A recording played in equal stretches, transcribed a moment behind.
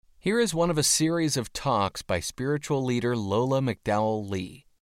Here is one of a series of talks by spiritual leader Lola McDowell Lee,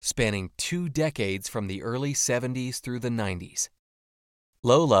 spanning 2 decades from the early 70s through the 90s.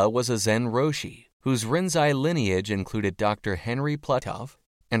 Lola was a Zen Roshi, whose Rinzai lineage included Dr. Henry Plutov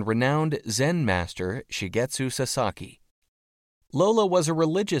and renowned Zen master Shigetsu Sasaki. Lola was a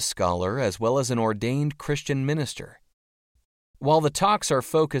religious scholar as well as an ordained Christian minister. While the talks are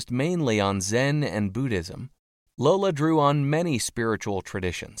focused mainly on Zen and Buddhism, Lola drew on many spiritual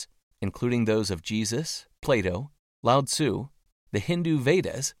traditions, including those of Jesus, Plato, Lao Tzu, the Hindu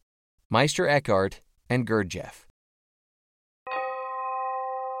Vedas, Meister Eckhart, and Gurdjieff.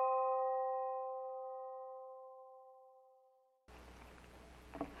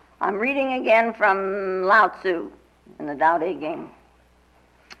 I'm reading again from Lao Tzu in the Tao Te Ching.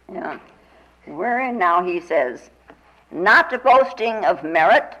 Wherein now he says, not boasting of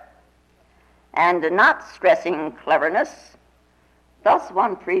merit and not stressing cleverness, thus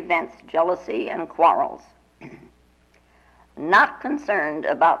one prevents jealousy and quarrels. Not concerned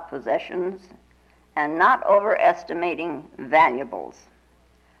about possessions and not overestimating valuables.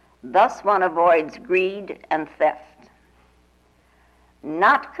 Thus one avoids greed and theft.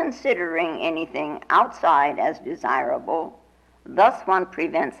 Not considering anything outside as desirable, thus one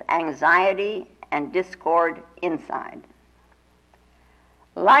prevents anxiety and discord inside.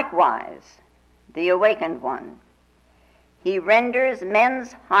 Likewise, the awakened one, he renders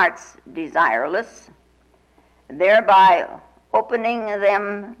men's hearts desireless, thereby opening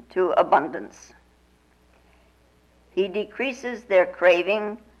them to abundance. He decreases their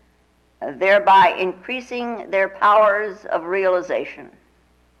craving, thereby increasing their powers of realization.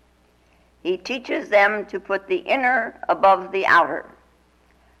 He teaches them to put the inner above the outer,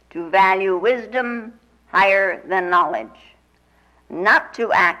 to value wisdom higher than knowledge, not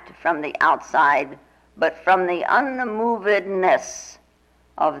to act from the outside, but from the unmovedness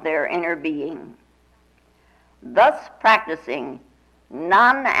of their inner being, thus practicing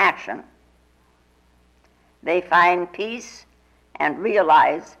non-action. They find peace and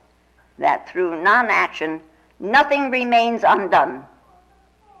realize that through non-action, nothing remains undone.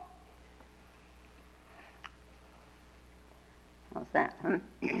 What's that?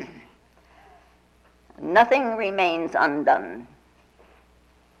 Nothing remains undone.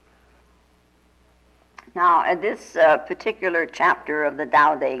 Now, this particular chapter of the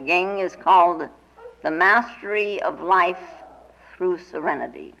Tao Te Ching is called The Mastery of Life Through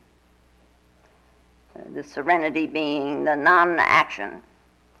Serenity. The serenity being the non-action,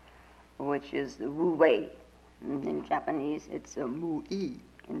 which is the Wu Wei. In Japanese, it's a Mu Yi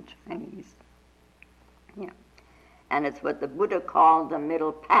in Chinese. Yeah. And it's what the Buddha called the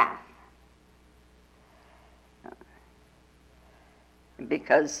middle path.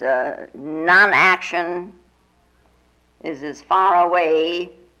 Because non-action is as far away,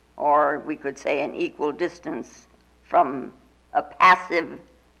 or we could say an equal distance, from a passive,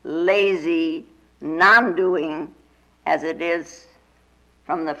 lazy, non-doing as it is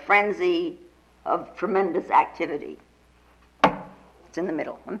from the frenzy of tremendous activity. It's in the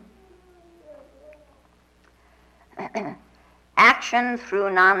middle. Action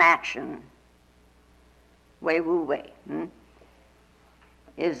through non-action, Wei Wu Wei,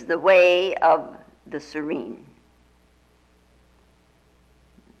 is the way of the serene.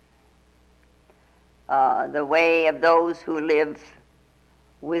 The way of those who live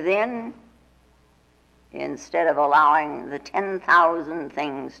within instead of allowing the 10,000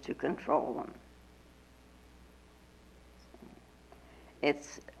 things to control them.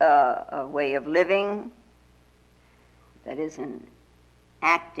 It's a way of living that is in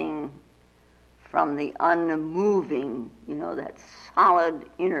acting from the unmoving, that solid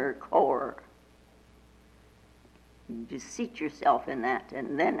inner core. You seat yourself in that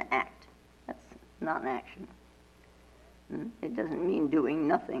and then act. That's non-action. It doesn't mean doing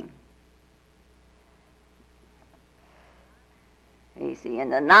nothing. You see, in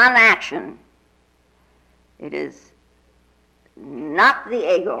the non-action, it is not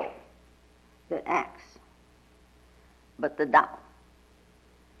the ego that acts, but the Tao.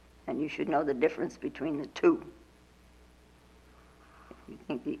 And you should know the difference between the two. If you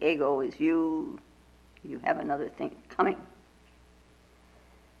think the ego is you, you have another thing coming.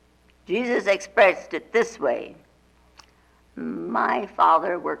 Jesus expressed it this way: my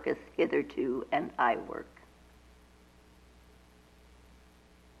Father worketh hitherto, and I work.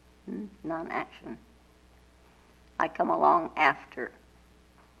 Non-action. I come along after.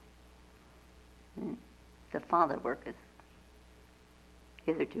 The Father worketh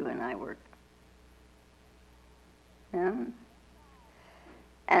hitherto, and I work. And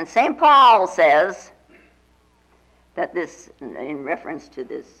St. Paul says that this, in reference to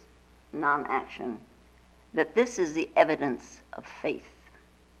this non-action, that this is the evidence of faith.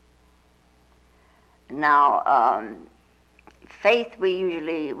 Now, faith, we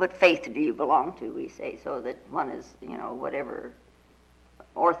usually, what faith do you belong to, we say, so that one is, whatever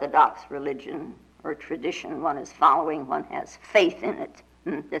orthodox religion or tradition one is following, one has faith in it.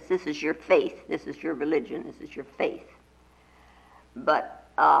 That this is your faith, this is your religion, this is your faith. But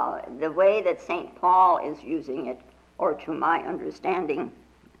the way that St. Paul is using it, or to my understanding,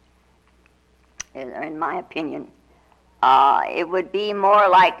 in my opinion, it would be more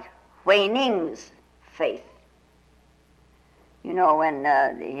like Hui Ning's faith. When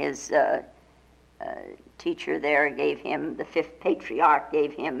his teacher there gave him, the fifth patriarch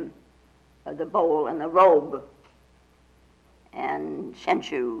gave him the bowl and the robe, and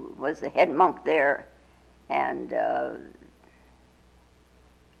Shenshu was the head monk there, and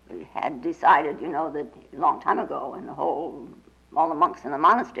had decided, that a long time ago, and all the monks in the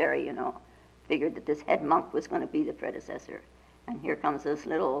monastery, figured that this head monk was going to be the predecessor. And here comes this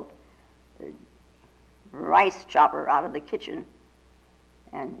little rice chopper out of the kitchen,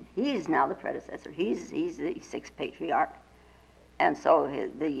 and he's now the predecessor. He's the sixth patriarch. And so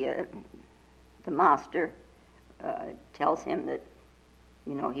the master tells him that,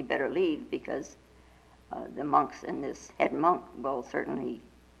 he better leave, because the monks and this head monk will certainly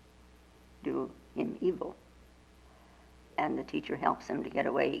do him evil. And the teacher helps him to get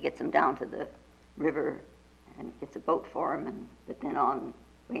away. He gets him down to the river and gets a boat for him, but then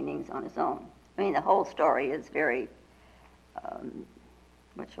Hui Ning's on his own. I mean, the whole story is very,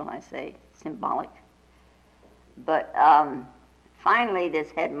 symbolic. But finally, this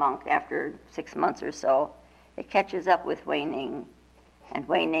head monk, after 6 months or so, it catches up with Hui Ning, and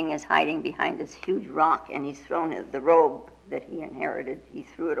Hui Ning is hiding behind this huge rock, and he's thrown the robe that he inherited. He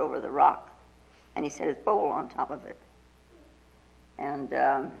threw it over the rock, and he set his bowl on top of it. And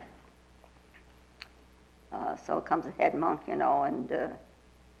so comes a head monk, and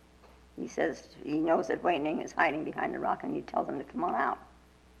he says, he knows that Hui Ning is hiding behind the rock, and he tells him to come on out.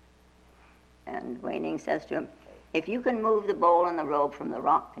 And Hui Ning says to him, if you can move the bowl and the robe from the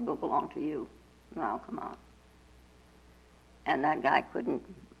rock, they will belong to you. Now come on. And that guy couldn't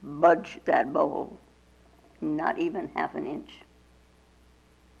budge that bowl, not even half an inch.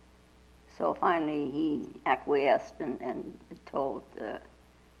 So finally he acquiesced and told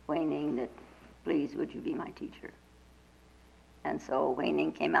Hui Ning that, please, would you be my teacher? And so Hui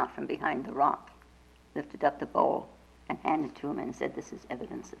Ning came out from behind the rock, lifted up the bowl, and handed it to him and said, this is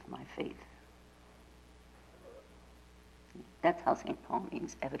evidence of my faith. That's how St. Paul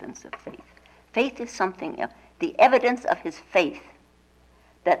means evidence of faith. Faith is something else. The evidence of his faith,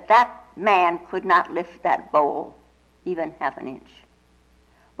 that man could not lift that bowl even half an inch.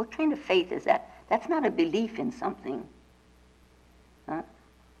 What kind of faith is that? That's not a belief in something. Huh?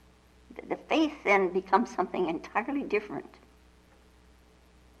 The faith then becomes something entirely different.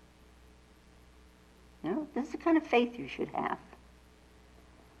 This is the kind of faith you should have.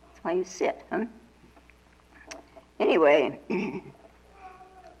 That's why you sit, huh? Anyway,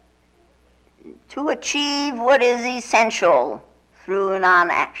 to achieve what is essential through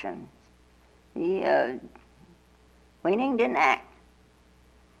non-action. Hui Ning didn't act.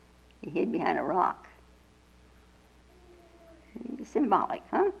 He hid behind a rock. Symbolic,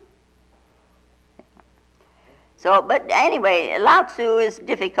 huh? So, but anyway, Lao Tzu is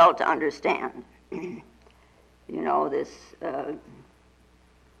difficult to understand. This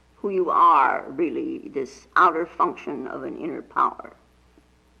who you are, really, this outer function of an inner power.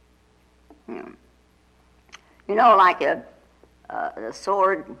 Like a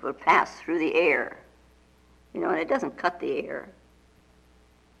sword will pass through the air, and it doesn't cut the air.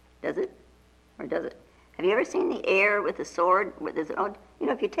 Does it? Or does it? Have you ever seen the air with a sword?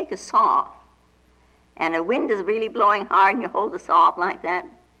 If you take a saw, and the wind is really blowing hard, and you hold the saw up like that,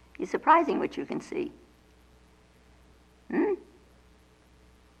 it's surprising what you can see.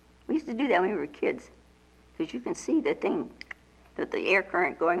 We used to do that when we were kids, because you can see the air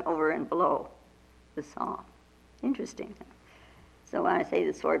current going over and below the saw. Interesting. So when I say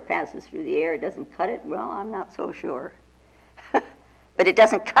the sword passes through the air, it doesn't cut it, well, I'm not so sure. But it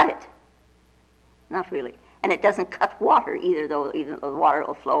doesn't cut it. Not really. And it doesn't cut water either, though even the water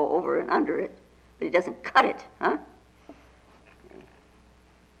will flow over and under it. But it doesn't cut it, huh?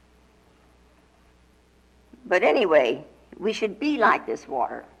 But anyway, we should be like this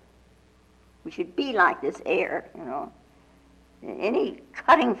water. We should be like this air, Any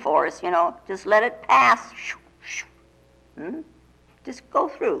cutting force, just let it pass. Just go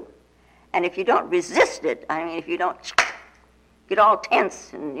through. And if you don't resist it, if you don't get all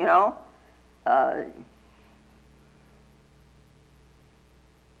tense and,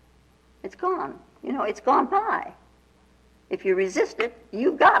 It's gone. You know, it's gone by. If you resist it,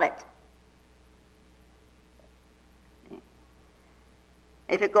 you got it.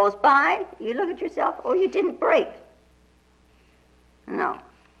 If it goes by, you look at yourself, oh, you didn't break. No.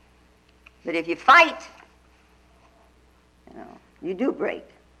 But if you fight, you know, you do break.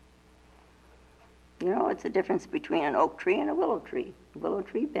 You know, it's the difference between an oak tree and a willow tree. A willow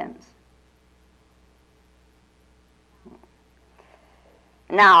tree bends.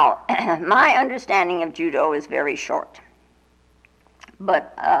 Now, my understanding of judo is very short.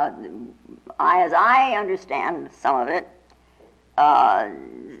 But as I understand some of it,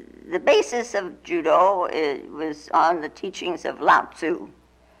 the basis of judo was on the teachings of Lao Tzu.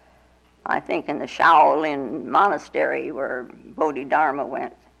 I think in the Shaolin monastery where Bodhidharma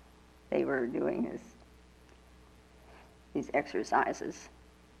went, they were doing these exercises.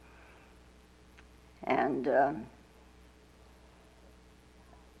 And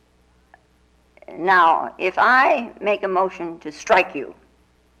now, if I make a motion to strike you,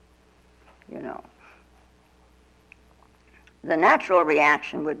 you know, the natural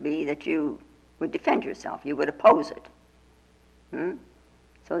reaction would be that you would defend yourself. You would oppose it.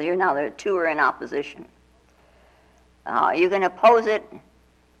 So the two are in opposition. You can oppose it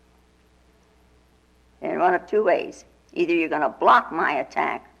in one of two ways. Either you're going to block my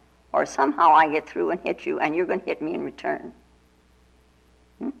attack, or somehow I get through and hit you, and you're going to hit me in return.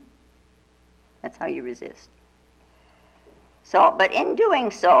 That's how you resist. So, but in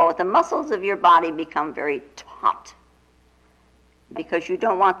doing so, the muscles of your body become very taut, because you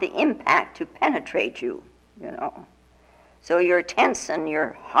don't want the impact to penetrate you, you know. So you're tense and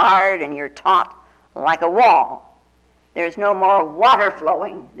you're hard and you're taut like a wall. There's no more water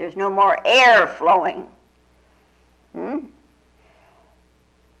flowing. There's no more air flowing.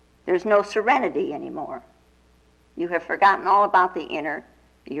 There's no serenity anymore. You have forgotten all about the inner.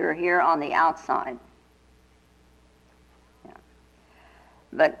 You're here on the outside. Yeah.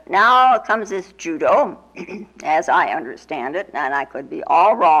 But now comes this judo, as I understand it, and I could be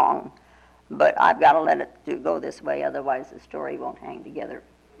all wrong, but I've got to let it go this way, otherwise the story won't hang together.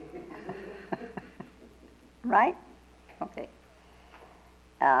 Right? Okay.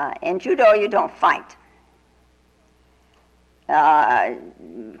 In judo, you don't fight.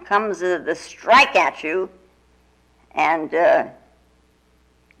 Comes the strike at you, and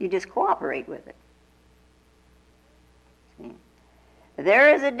you just cooperate with it. See?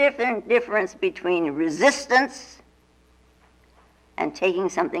 There is a difference between resistance and taking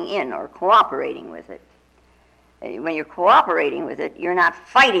something in or cooperating with it. When you're cooperating with it, you're not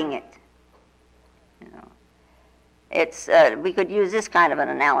fighting it. You know, it's we could use this kind of an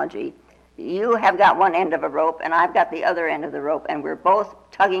analogy. You have got one end of a rope, and I've got the other end of the rope, and we're both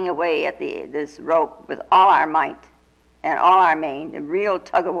tugging away at this rope with all our might and all our main, a real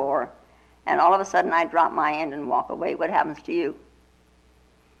tug of war. And all of a sudden, I drop my end and walk away. What happens to you?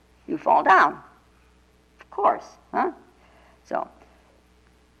 You fall down, of course, huh? So,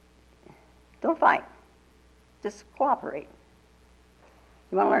 don't fight. Just cooperate.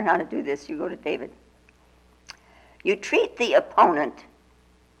 You want to learn how to do this, you go to David. You treat the opponent,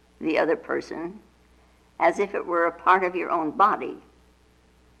 the other person, as if it were a part of your own body.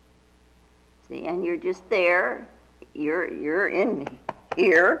 See, and you're just there, you're in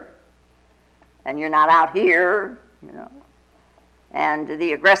here, and you're not out here, you know. And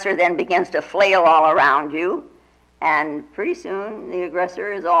the aggressor then begins to flail all around you, and pretty soon the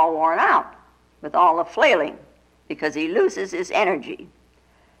aggressor is all worn out with all the flailing, because he loses his energy.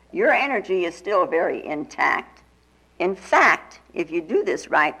 Your energy is still very intact. In fact, if you do this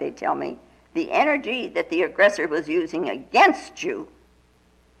right, they tell me, the energy that the aggressor was using against you,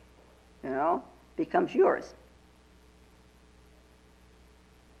 you know, becomes yours.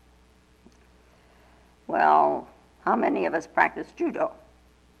 Well, how many of us practice judo?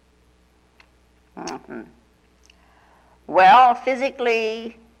 Well,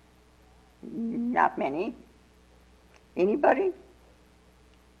 physically, not many. Anybody?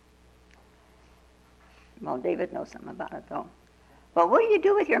 Well, David knows something about it, though. But what do you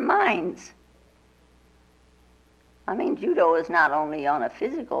do with your minds? I mean, judo is not only on a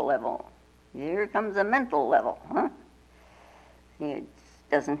physical level. Here comes a mental level, huh? It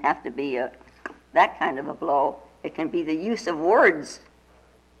doesn't have to be that kind of a blow. It can be the use of words.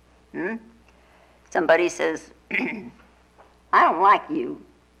 Somebody says, I don't like you.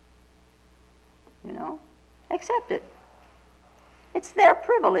 You know, accept it. It's their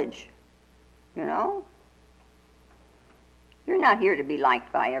privilege, you know. You're not here to be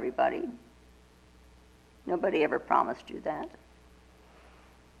liked by everybody. Nobody ever promised you that.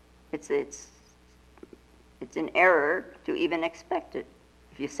 It's an error to even expect it.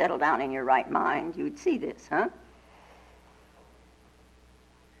 If you settle down in your right mind, you would see this, huh?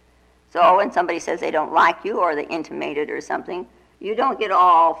 So when somebody says they don't like you or they intimate it or something, you don't get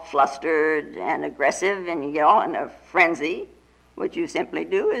all flustered and aggressive and you get all in a frenzy. What you simply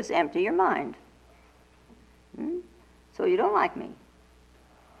do is empty your mind. So you don't like me.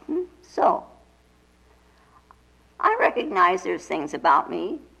 So, I recognize there's things about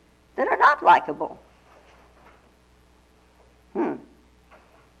me that are not likable.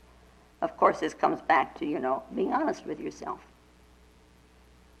 Of course, this comes back to, being honest with yourself,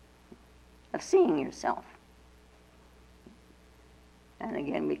 of seeing yourself. And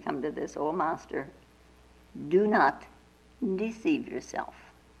again, we come to this old master, do not deceive yourself.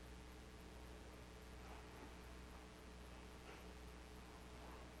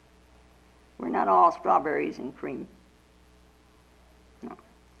 We're not all strawberries and cream. No.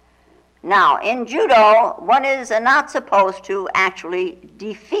 Now, in judo, one is not supposed to actually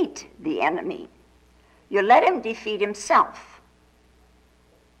defeat the enemy. You let him defeat himself.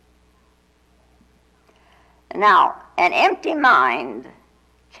 Now, an empty mind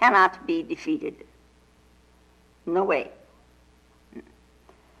cannot be defeated. No way.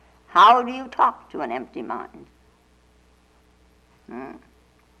 How do you talk to an empty mind?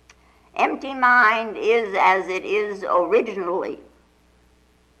 Empty mind is as it is originally.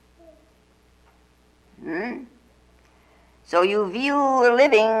 So you view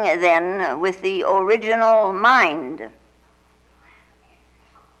living then with the original mind.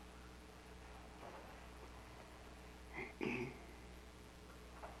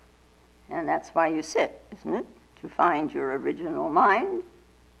 And that's why you sit, isn't it? To find your original mind.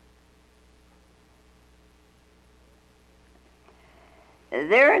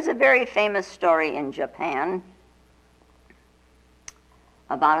 There is a very famous story in Japan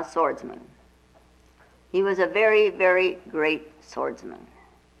about a swordsman. He was a very, very great swordsman.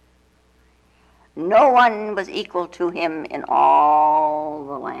 No one was equal to him in all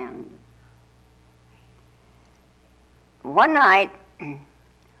the land. One night,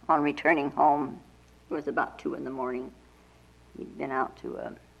 on returning home, it was about 2 in.the morning. He'd been out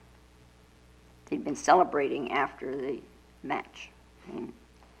to he'd been celebrating after the match.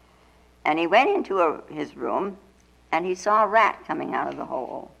 And he went into his room, and he saw a rat coming out of the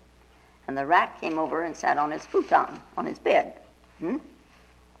hole. And the rat came over and sat on his futon, on his bed. And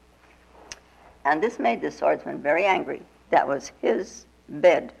this made the swordsman very angry. That was his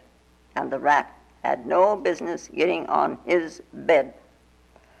bed, and the rat had no business getting on his bed.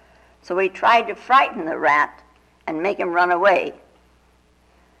 So he tried to frighten the rat and make him run away.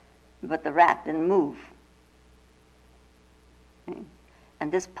 But the rat didn't move.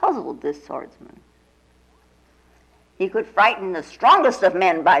 And this puzzled this swordsman. He could frighten the strongest of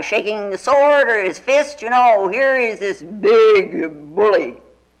men by shaking the sword or his fist. Here is this big bully.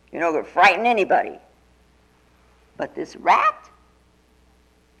 Could frighten anybody. But this rat?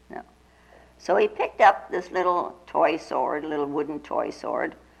 No. So he picked up this little toy sword, little wooden toy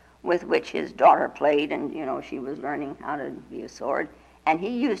sword, with which his daughter played, and, she was learning how to be a sword, and he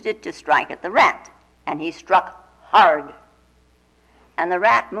used it to strike at the rat, and he struck hard. And the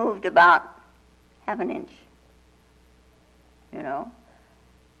rat moved about half an inch,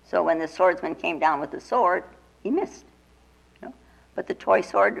 So when the swordsman came down with the sword, he missed, But the toy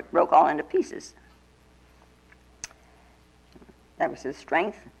sword broke all into pieces. That was his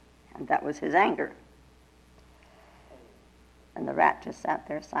strength, and that was his anger. And the rat just sat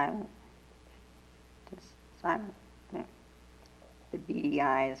there silent. Just silent. Yeah. The beady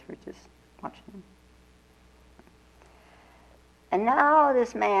eyes were just watching him. And now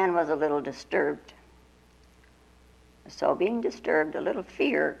this man was a little disturbed. So being disturbed, a little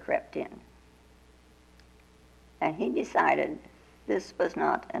fear crept in. And he decided this was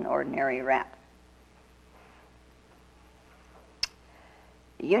not an ordinary rat.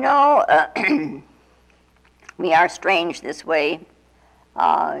 We are strange this way.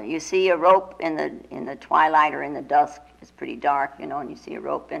 You see a rope in the twilight or in the dusk. It's pretty dark, and you see a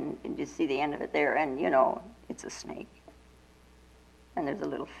rope and you see the end of it there, and it's a snake. And there's a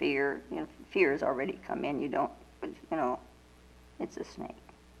little fear. Fear has already come in. It's a snake.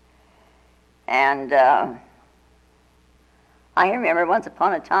 And I remember once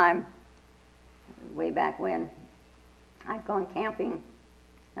upon a time, way back when, I'd gone camping,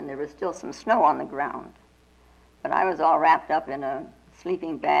 and there was still some snow on the ground. But I was all wrapped up in a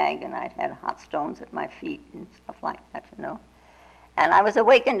sleeping bag, and I'd had hot stones at my feet and stuff like that, And I was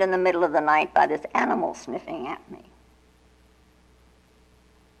awakened in the middle of the night by this animal sniffing at me.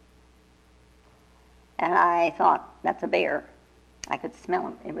 And I thought, that's a bear. I could smell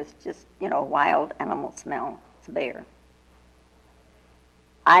him. It was just, wild animal smell. It's a bear.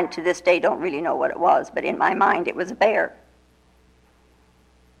 I, to this day, don't really know what it was, but in my mind it was a bear.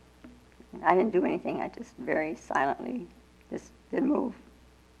 I didn't do anything. I just very silently just didn't move,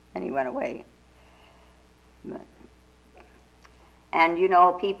 and he went away. And you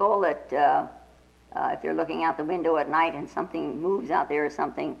know, people that if they're looking out the window at night and something moves out there or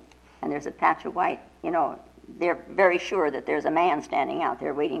something, and there's a patch of white, you know, they're very sure that there's a man standing out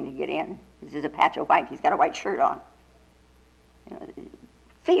there waiting to get in. This is a patch of white. He's got a white shirt on. You know,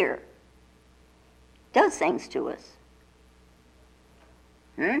 fear does things to us.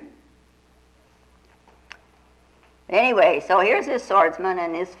 Anyway, so here's his swordsman,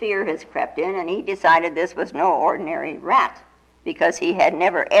 and his fear has crept in, and he decided this was no ordinary rat, because he had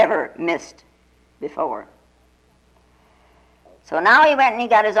never, ever missed before. So now he went and he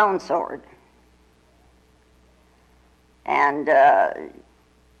got his own sword. And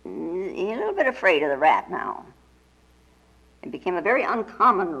he's a little bit afraid of the rat now. It became a very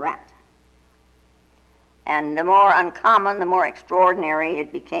uncommon rat. And the more uncommon, the more extraordinary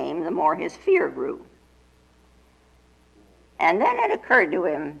it became, the more his fear grew. And then it occurred to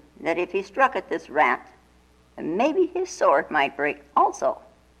him that if he struck at this rat, maybe his sword might break also.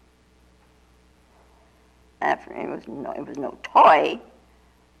 It was no toy,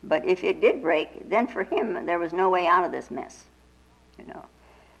 but if it did break, then for him there was no way out of this mess. You know,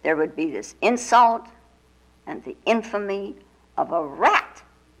 there would be this insult and the infamy of a rat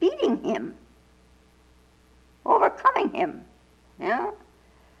beating him, overcoming him. You know?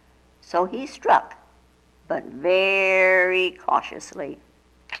 So he struck, but very cautiously.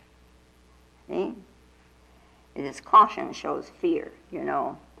 See? This caution shows fear, you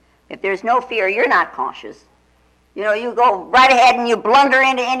know. If there's no fear, you're not cautious. You know, you go right ahead and you blunder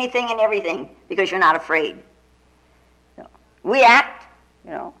into anything and everything because you're not afraid. So we act,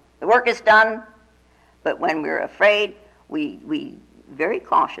 you know, the work is done, but when we're afraid, we very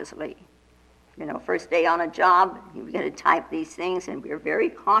cautiously, you know, first day on a job, we're going to type these things, and we're very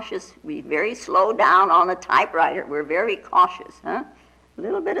cautious. We very slow down on the typewriter. We're very cautious, huh? A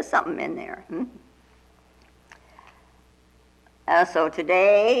little bit of something in there. So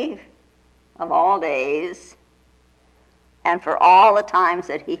today, of all days, and for all the times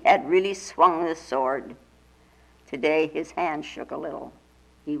that he had really swung this sword, today his hand shook a little.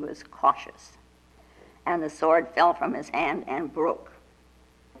 He was cautious. And the sword fell from his hand and broke.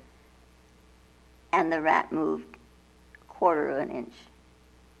 And the rat moved a quarter of an inch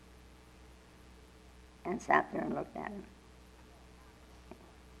and sat there and looked at him.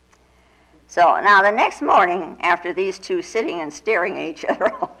 So now the next morning, after these two sitting and staring at each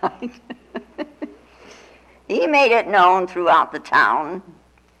other all night, he made it known throughout the town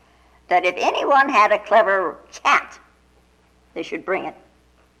that if anyone had a clever cat, they should bring it.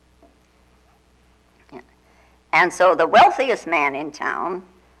 Yeah. And so the wealthiest man in town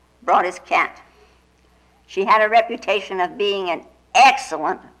brought his cat. She had a reputation of being an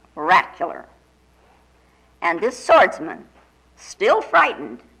excellent rat killer. And this swordsman, still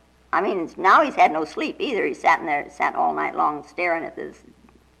frightened, I mean, now he's had no sleep either. He sat all night long staring at this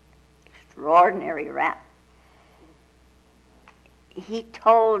extraordinary rat. He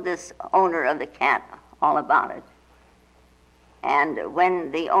told this owner of the cat all about it. And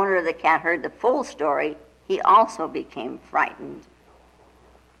when the owner of the cat heard the full story, he also became frightened.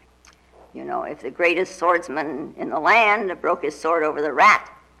 You know, if the greatest swordsman in the land broke his sword over the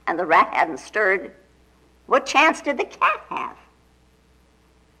rat, and the rat hadn't stirred, what chance did the cat have?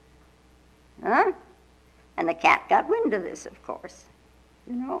 Huh? And the cat got wind of this, of course.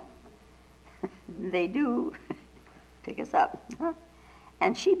 You know, they do pick us up. Huh?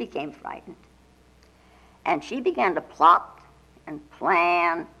 And she became frightened. And she began to plot and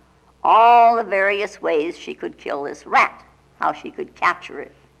plan all the various ways she could kill this rat, how she could capture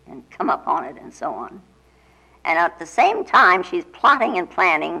it and come up on it and so on. And at the same time she's plotting and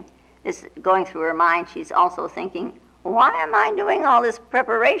planning, this going through her mind, she's also thinking, why am I doing all this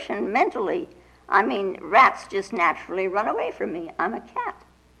preparation mentally? I mean, rats just naturally run away from me. I'm a cat.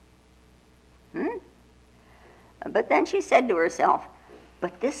 But then she said to herself,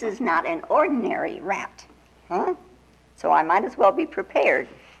 but this is not an ordinary rat. So I might as well be prepared.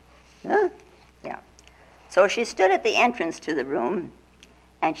 Yeah. So she stood at the entrance to the room,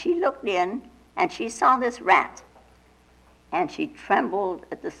 and she looked in, and she saw this rat, and she trembled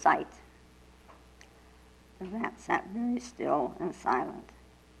at the sight. The rat sat very still and silent,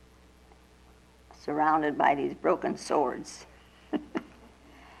 surrounded by these broken swords.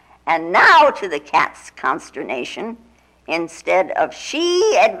 And now, to the cat's consternation, instead of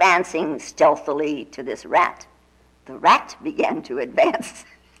she advancing stealthily to this rat, the rat began to advance.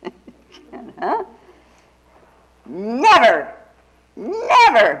 Never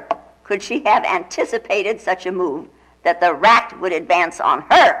Never could she have anticipated such a move, that the rat would advance on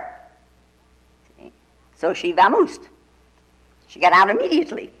her. See? So she vamoosed. She got out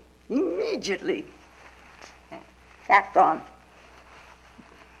immediately. Immediately. Cat gone.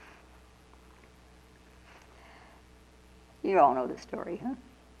 You all know the story, huh?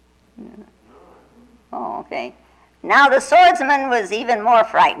 Yeah. Oh, okay. Now the swordsman was even more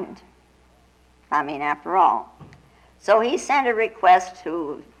frightened. I mean, after all. So he sent a request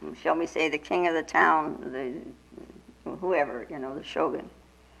to, shall we say, the king of the town, whoever, the shogun,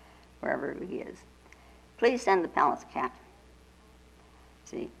 wherever he is. Please send the palace cat.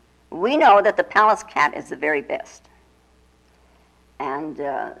 See, we know that the palace cat is the very best. And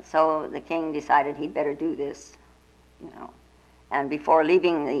so the king decided he'd better do this, And before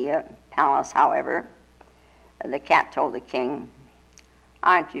leaving the palace, however, the cat told the king,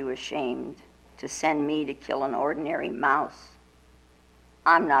 "Aren't you ashamed to send me to kill an ordinary mouse?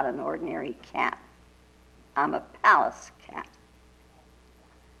 I'm not an ordinary cat. I'm a palace cat.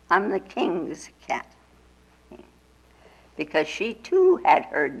 I'm the king's cat." Because she too had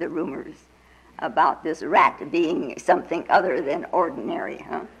heard the rumors about this rat being something other than ordinary,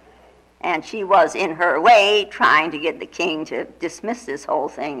 And she was, in her way, trying to get the king to dismiss this whole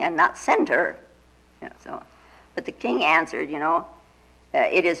thing and not send her. But the king answered,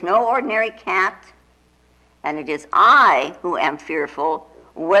 "It is no ordinary cat, and it is I who am fearful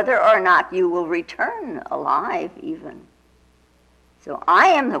whether or not you will return alive even. So I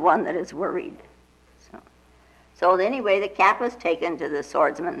am the one that is worried." So anyway, the cat was taken to the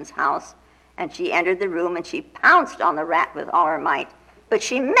swordsman's house, and she entered the room, and she pounced on the rat with all her might, but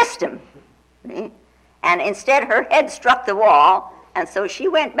she missed him. See? And instead, her head struck the wall, and so she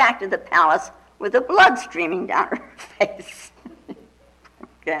went back to the palace with the blood streaming down her face.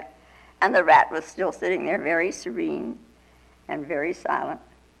 Okay. And the rat was still sitting there very serene and very silent.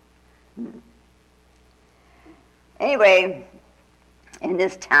 Anyway, in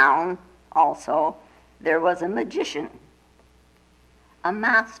this town also, there was a magician, a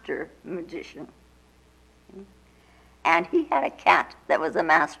master magician. And he had a cat that was a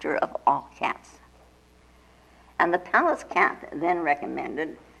master of all cats. And the palace cat then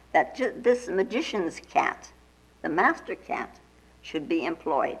recommended that this magician's cat, the master cat, should be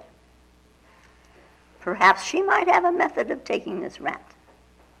employed. Perhaps she might have a method of taking this rat.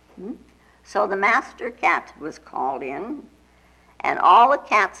 So the master cat was called in, and all the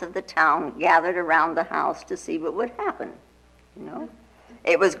cats of the town gathered around the house to see what would happen.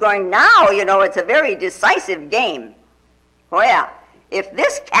 It was going, now, it's a very decisive game. Oh yeah, if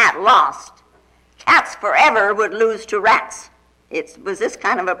this cat lost, cats forever would lose to rats. It was this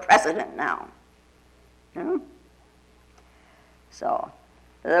kind of a precedent now. So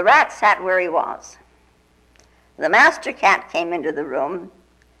the rat sat where he was. The master cat came into the room,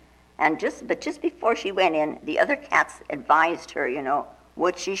 and just before she went in, the other cats advised her,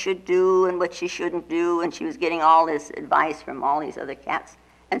 what she should do and what she shouldn't do, and she was getting all this advice from all these other cats,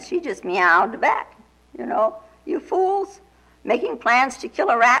 and she just meowed back, "You fools, making plans to kill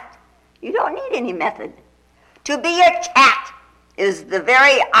a rat? You don't need any method. To be a cat is the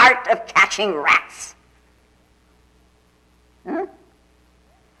very art of catching rats."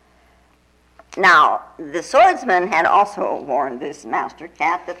 Now, the swordsman had also warned this master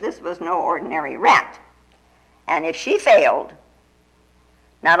cat that this was no ordinary rat. And if she failed,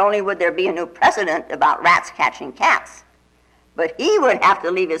 not only would there be a new precedent about rats catching cats, but he would have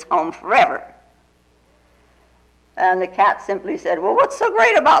to leave his home forever. And the cat simply said, "Well, what's so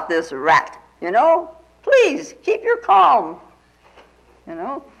great about this rat? Please keep your calm."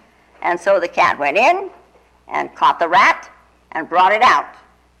 And so the cat went in and caught the rat and brought it out.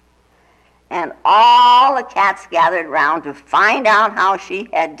 And all the cats gathered round to find out how she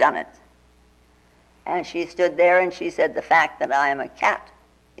had done it. And she stood there and she said, "The fact that I am a cat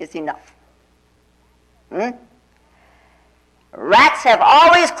is enough." Rats have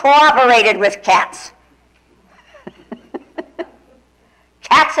always cooperated with cats.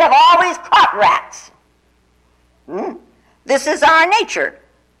 Cats have always caught rats. This is our nature.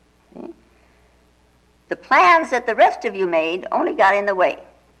 The plans that the rest of you made only got in the way.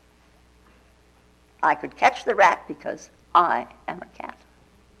 I could catch the rat because I am a cat.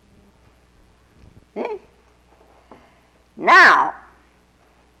 Now,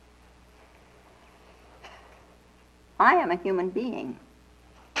 I am a human being.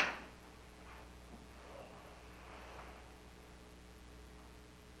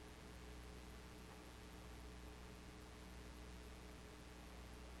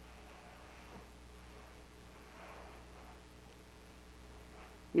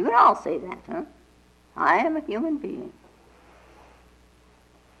 You can all say that, huh? I am a human being.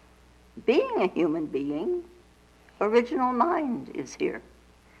 being a human being, original mind is here.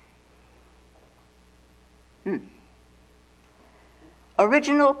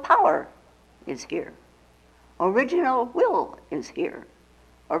 Original power is here. Original will is here.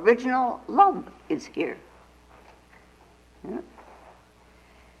 Original love is here.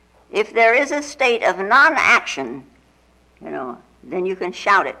 If there is a state of non-action, then you can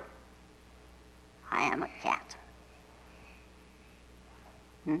shout it. I am a cat.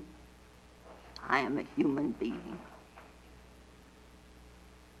 I am a human being.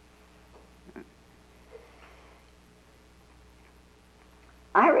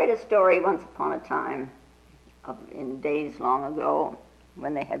 I read a story once upon a time, in days long ago,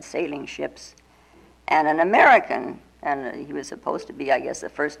 when they had sailing ships, and an American, and he was supposed to be, I guess, the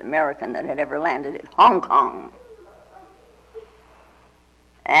first American that had ever landed at Hong Kong.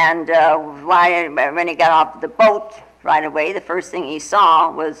 And when he got off the boat right away, the first thing he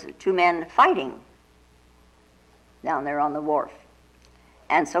saw was two men fighting down there on the wharf.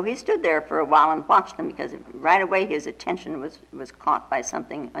 And so he stood there for a while and watched them, because right away his attention was caught by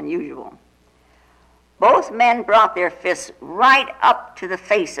something unusual. Both men brought their fists right up to the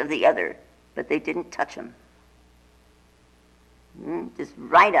face of the other, but they didn't touch him. Just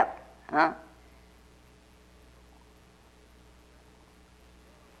right up. Huh?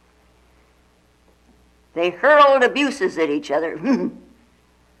 They hurled abuses at each other, and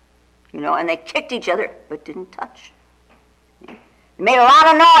they kicked each other, but didn't touch. They made a lot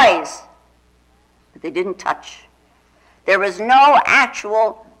of noise, but they didn't touch. There was no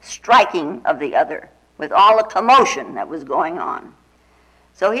actual striking of the other with all the commotion that was going on.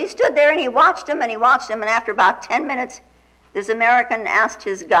 So he stood there and he watched them, and after about 10 minutes, this American asked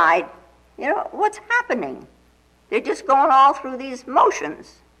his guide, what's happening? They're just going all through these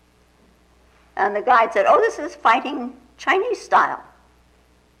motions. And the guide said, this is fighting Chinese style.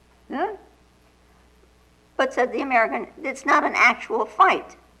 Yeah? But, said the American, it's not an actual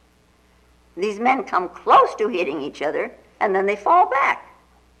fight. These men come close to hitting each other, and then they fall back.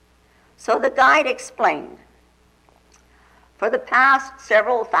 So the guide explained, for the past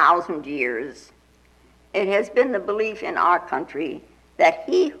several thousand years, it has been the belief in our country that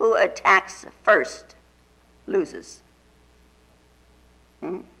he who attacks first loses.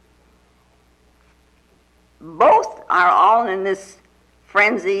 Both are all in this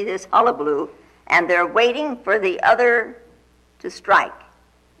frenzy, this hullabaloo, and they're waiting for the other to strike.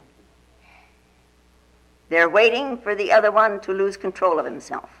 They're waiting for the other one to lose control of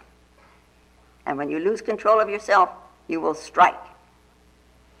himself. And when you lose control of yourself, you will strike.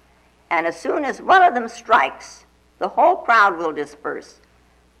 And as soon as one of them strikes, the whole crowd will disperse.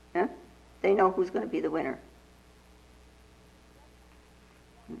 Yeah? They know who's going to be the winner.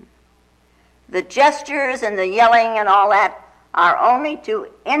 The gestures and the yelling and all that are only to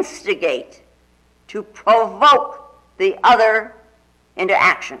instigate, to provoke the other into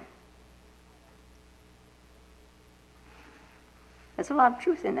action. There's a lot of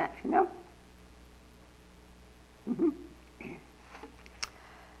truth in that,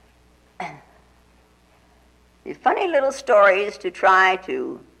 The funny little stories to try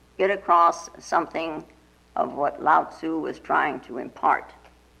to get across something of what Lao Tzu was trying to impart.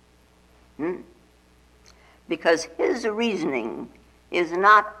 Because his reasoning is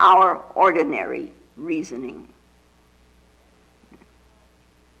not our ordinary reasoning.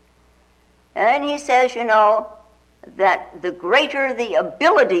 And he says, that the greater the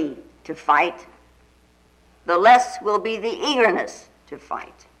ability to fight, the less will be the eagerness to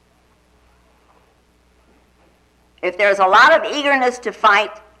fight. If there's a lot of eagerness to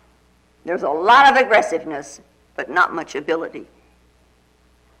fight, there's a lot of aggressiveness, but not much ability.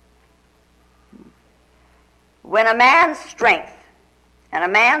 When a man's strength and a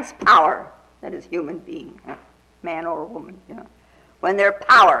man's power, that is human being, man or woman, when their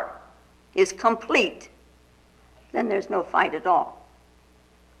power is complete, then there's no fight at all.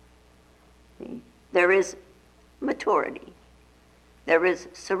 See? There is maturity. There is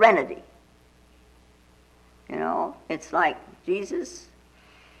serenity. It's like Jesus,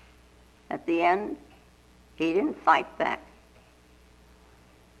 at the end, he didn't fight back.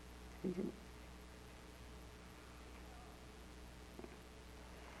 He didn't.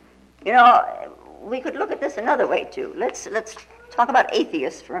 We could look at this another way too. Let's talk about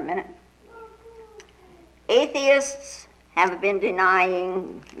atheists for a minute. Atheists have been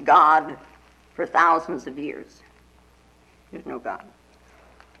denying God for thousands of years. There's no God.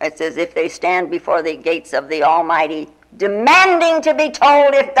 It's as if they stand before the gates of the Almighty, demanding to be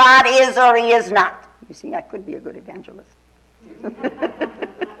told if God is or he is not. You see, I could be a good evangelist.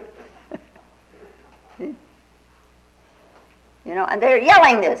 And they're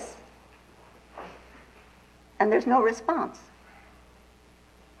yelling this. and there's no response.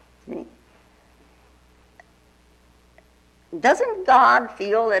 See? Doesn't God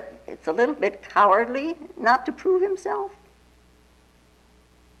feel that it's a little bit cowardly not to prove himself?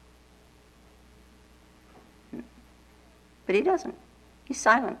 But he doesn't. He's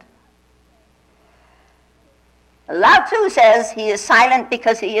silent. Lao Tzu says he is silent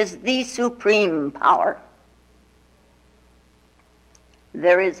because he is the supreme power.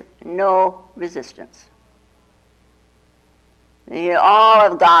 There is no resistance. All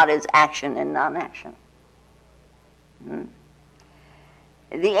of God is action and non-action. The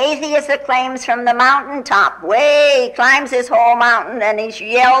atheist acclaims from the mountaintop, way, climbs this whole mountain, and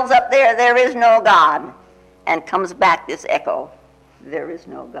he yells up there, "There is no God," and comes back this echo, "There is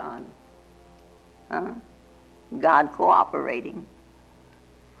no God." God cooperating.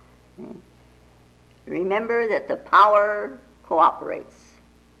 Remember that the power cooperates.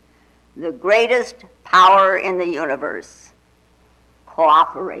 The greatest power in the universe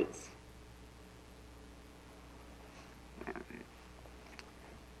cooperates.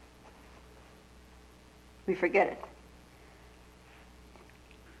 We forget it.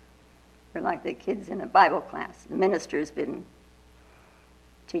 We're like the kids in a Bible class. The minister's been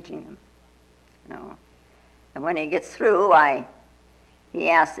teaching them, you know. And when he gets through, he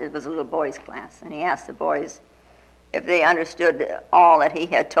asked, it was a little boys' class, and he asked the boys if they understood all that he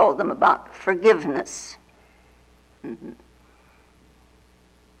had told them about forgiveness.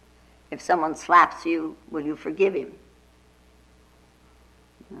 If someone slaps you, will you forgive him?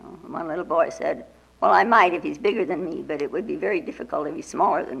 You know, one little boy said, "Well, I might if he's bigger than me, but it would be very difficult if he's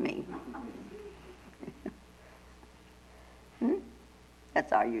smaller than me."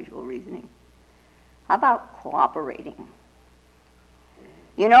 That's our usual reasoning. How about cooperating?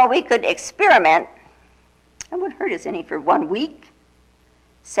 You know, we could experiment. It wouldn't hurt us any for 1 week,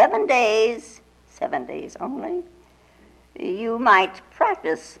 7 days only. You might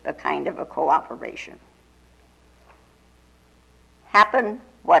practice a kind of a cooperation. Happen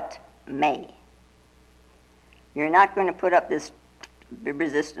what may. You're not going to put up this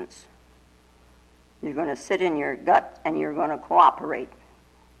resistance. You're going to sit in your gut and you're going to cooperate.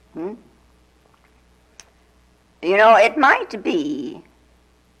 You know, it might be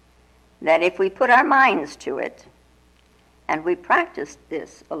that if we put our minds to it and we practiced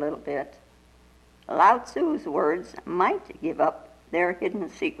this a little bit, Lao Tzu's words might give up their hidden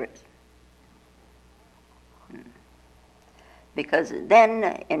secrets. Because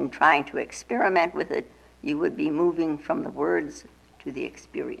then, in trying to experiment with it, you would be moving from the words to the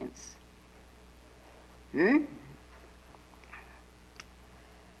experience. You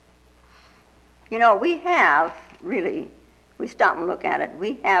know, we have, really, we stop and look at it,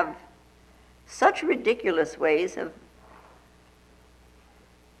 we have such ridiculous ways of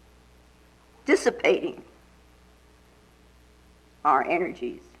dissipating our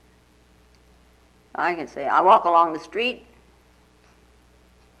energies. I can say, I walk along the street,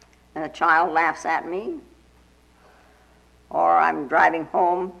 and a child laughs at me, or I'm driving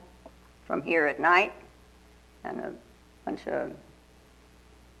home from here at night, and a bunch of,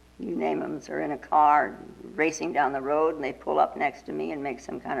 you name them, are in a car racing down the road, and they pull up next to me and make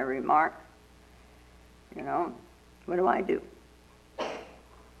some kind of remark. You know, what do?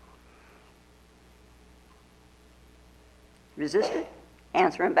 Resist it?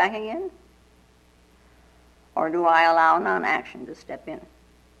 Answer him back again? Or do I allow non-action to step in?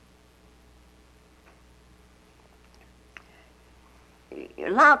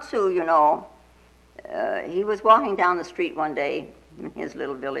 Lao Tzu, you know, he was walking down the street one day in his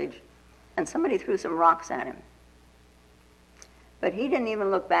little village, and somebody threw some rocks at him. But he didn't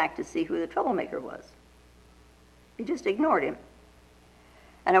even look back to see who the troublemaker was. He just ignored him.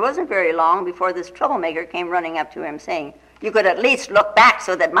 And it wasn't very long before this troublemaker came running up to him saying, "You could at least look back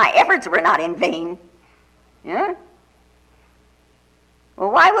so that my efforts were not in vain." Yeah?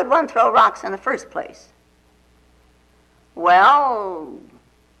 Well, why would one throw rocks in the first place? Well,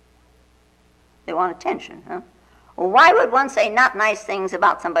 they want attention, huh? Well, why would one say not nice things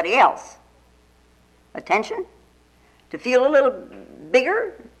about somebody else? Attention? To feel a little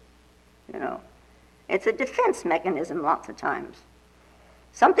bigger? You know, it's a defense mechanism lots of times.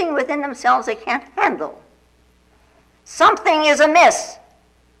 Something within themselves they can't handle. Something is amiss.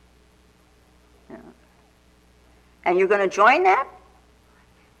 You know. And you're going to join that?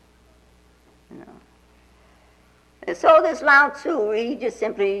 So this Lao Tzu, he just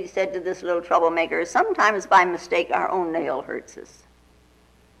simply said to this little troublemaker, sometimes by mistake our own nail hurts us.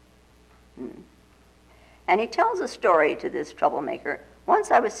 And he tells a story to this troublemaker.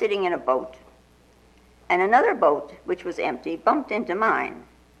 Once I was sitting in a boat, and another boat, which was empty, bumped into mine.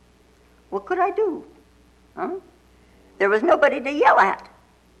 What could I do? Huh? There was nobody to yell at.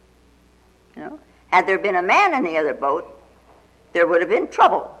 You know? Had there been a man in the other boat, there would have been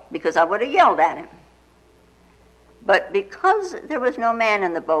trouble, because I would have yelled at him. But because there was no man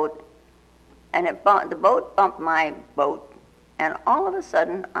in the boat, and the boat bumped my boat, and all of a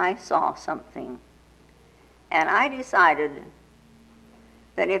sudden I saw something. And I decided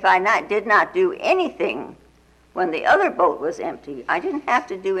that if I did not do anything when the other boat was empty, I didn't have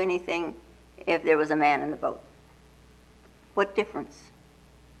to do anything if there was a man in the boat. What difference?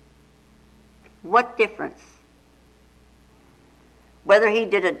 What difference? Whether he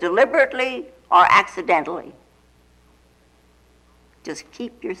did it deliberately or accidentally. Just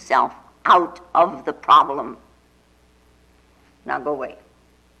keep yourself out of the problem. Now go away.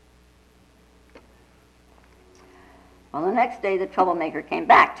 Well, the next day the troublemaker came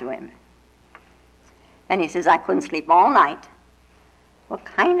back to him. And he says, I couldn't sleep all night. What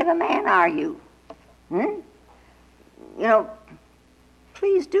kind of a man are you? You know,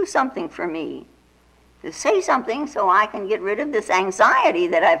 please do something for me. Say something so I can get rid of this anxiety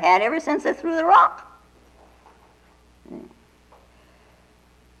that I've had ever since I threw the rock.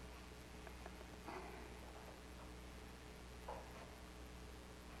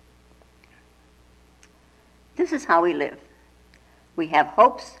 This is how we live. We have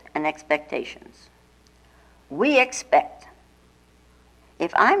hopes and expectations. We expect.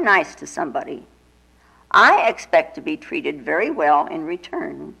 If I'm nice to somebody, I expect to be treated very well in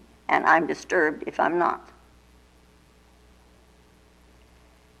return, and I'm disturbed if I'm not.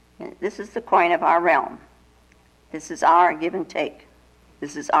 This is the coin of our realm. This is our give and take.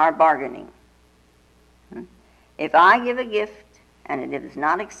 This is our bargaining. If I give a gift and it is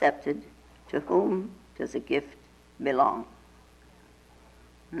not accepted, to whom does the gift belong?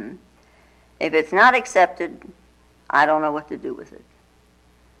 If it's not accepted, I don't know what to do with it.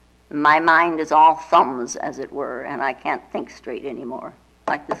 My mind is all thumbs, as it were, and I can't think straight anymore,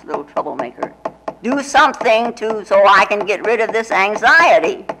 like this little troublemaker. Do something so I can get rid of this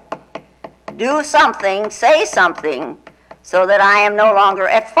anxiety. Do something, say something, so that I am no longer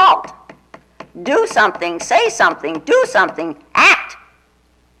at fault. Do something, say something, do something, act.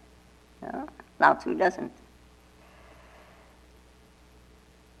 No, Lao Tzu doesn't.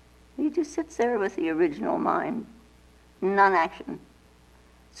 He just sits there with the original mind, non-action,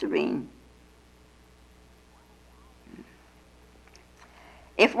 serene.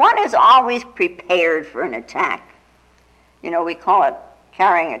 If one is always prepared for an attack, we call it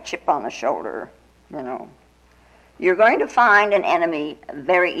carrying a chip on the shoulder, you're going to find an enemy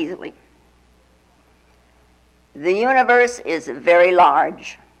very easily. The universe is very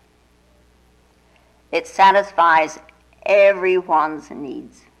large. It satisfies everyone's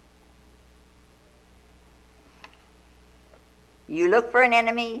needs. You look for an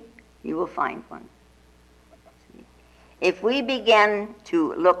enemy, you will find one. If we begin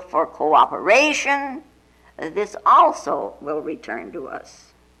to look for cooperation, this also will return to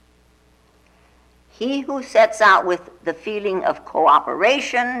us. He who sets out with the feeling of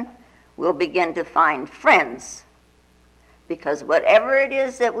cooperation will begin to find friends, because whatever it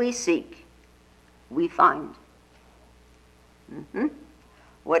is that we seek, we find.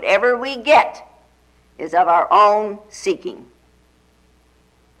 Whatever we get is of our own seeking.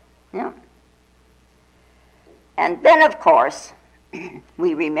 Yeah. And then, of course,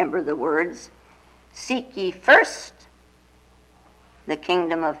 we remember the words, seek ye first the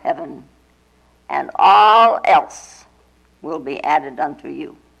kingdom of heaven, and all else will be added unto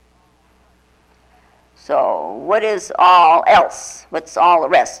you. So what is all else? What's all the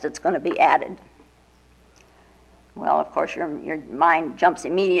rest that's going to be added? Well, of course, your mind jumps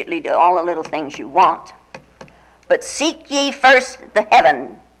immediately to all the little things you want. But seek ye first the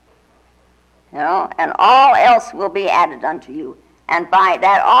heaven, and all else will be added unto you. And by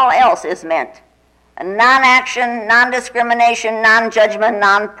that all else is meant non-action, non-discrimination, non-judgment,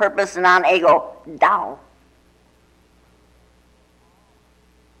 non-purpose, non-ego, Tao.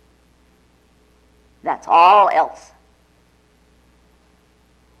 That's all else.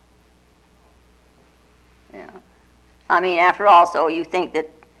 Yeah. After all, so you think that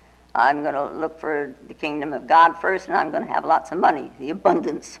I'm going to look for the kingdom of God first, and I'm going to have lots of money, the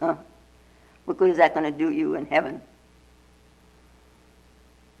abundance. What good is that going to do you in heaven?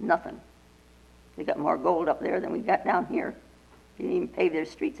 Nothing. They got more gold up there than we got down here. They didn't even pave their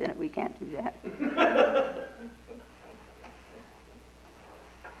streets in it. We can't do that.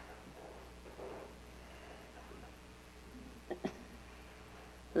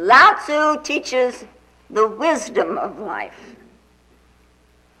 Lao Tzu teaches the wisdom of life,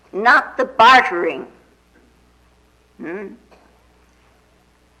 not the bartering.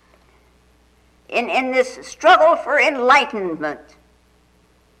 in this struggle for enlightenment,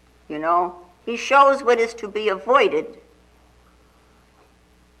 he shows what is to be avoided.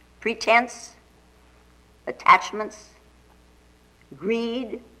 Pretense, attachments,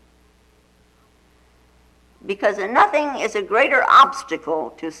 greed, because nothing is a greater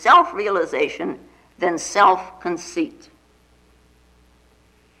obstacle to self-realization than self-conceit.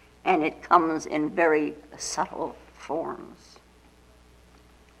 And it comes in very subtle forms.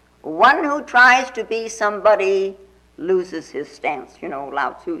 One who tries to be somebody loses his stance.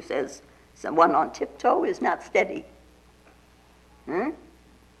 Lao Tzu says, someone on tiptoe is not steady.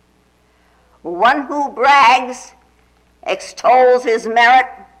 One who brags, extols his merit,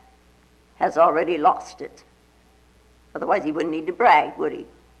 has already lost it. Otherwise he wouldn't need to brag, would he?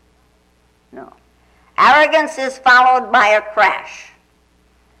 No. Arrogance is followed by a crash.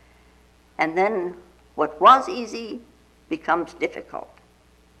 And then what was easy becomes difficult.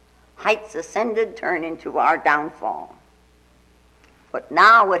 Heights ascended turn into our downfall. But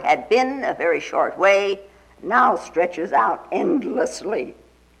now what had been a very short way now stretches out endlessly.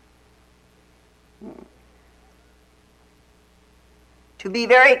 To be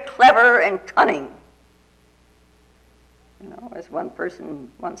very clever and cunning. As one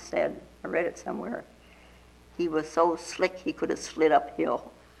person once said, I read it somewhere, he was so slick he could have slid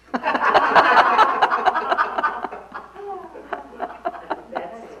uphill.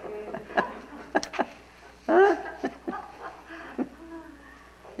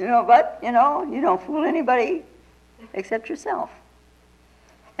 But you don't fool anybody except yourself.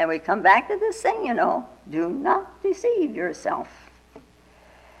 And we come back to this thing, do not deceive yourself.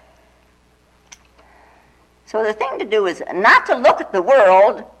 So the thing to do is not to look at the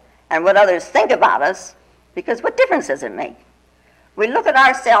world and what others think about us, because what difference does it make? We look at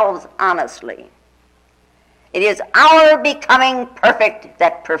ourselves honestly. It is our becoming perfect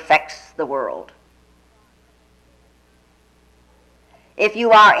that perfects the world. If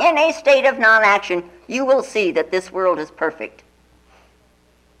you are in a state of non-action, you will see that this world is perfect.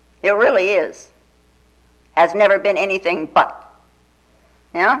 It really is. Has never been anything but.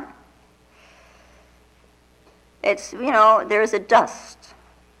 Yeah? It's, there's a dust.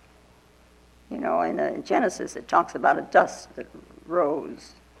 In Genesis it talks about a dust that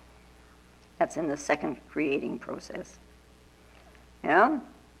rose. That's in the second creating process. The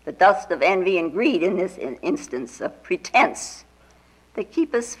dust of envy and greed in this instance of pretense that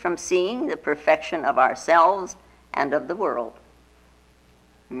keep us from seeing the perfection of ourselves and of the world.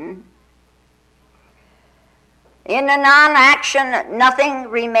 In the non-action, nothing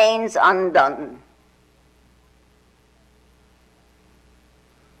remains undone.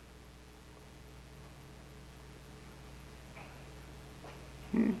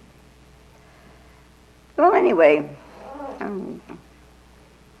 Well, anyway,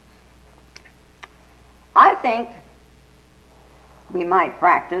 I think we might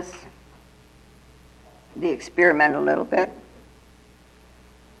practice the experiment a little bit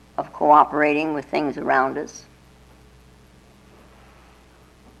of cooperating with things around us.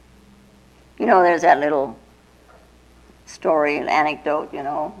 There's that little story, an anecdote,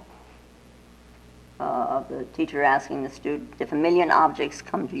 of the teacher asking the student, if 1,000,000 objects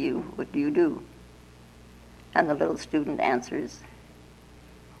come to you, what do you do? And the little student answers,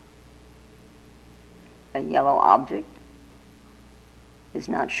 a yellow object is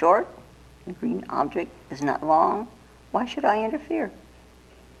not short, a green object is not long. Why should I interfere?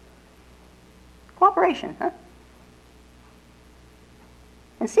 Cooperation, huh?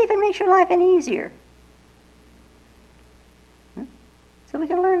 And see if it makes your life any easier. So we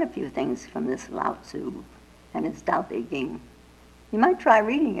can learn a few things from this Lao Tzu and his Tao Te Ching. You might try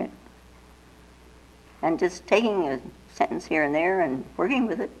reading it and just taking a sentence here and there and working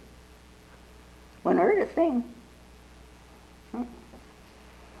with it. Wouldn't hurt a thing.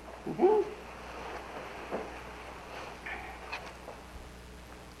 Okay.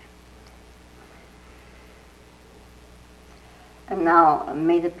 And now,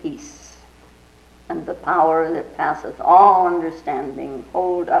 may the peace and the power that passeth all understanding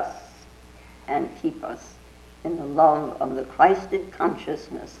hold us and keep us in the love of the Christed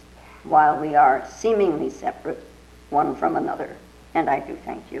consciousness while we are seemingly separate one from another. And I do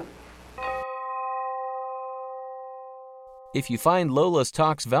thank you. If you find Lola's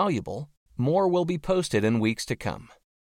talks valuable, more will be posted in weeks to come.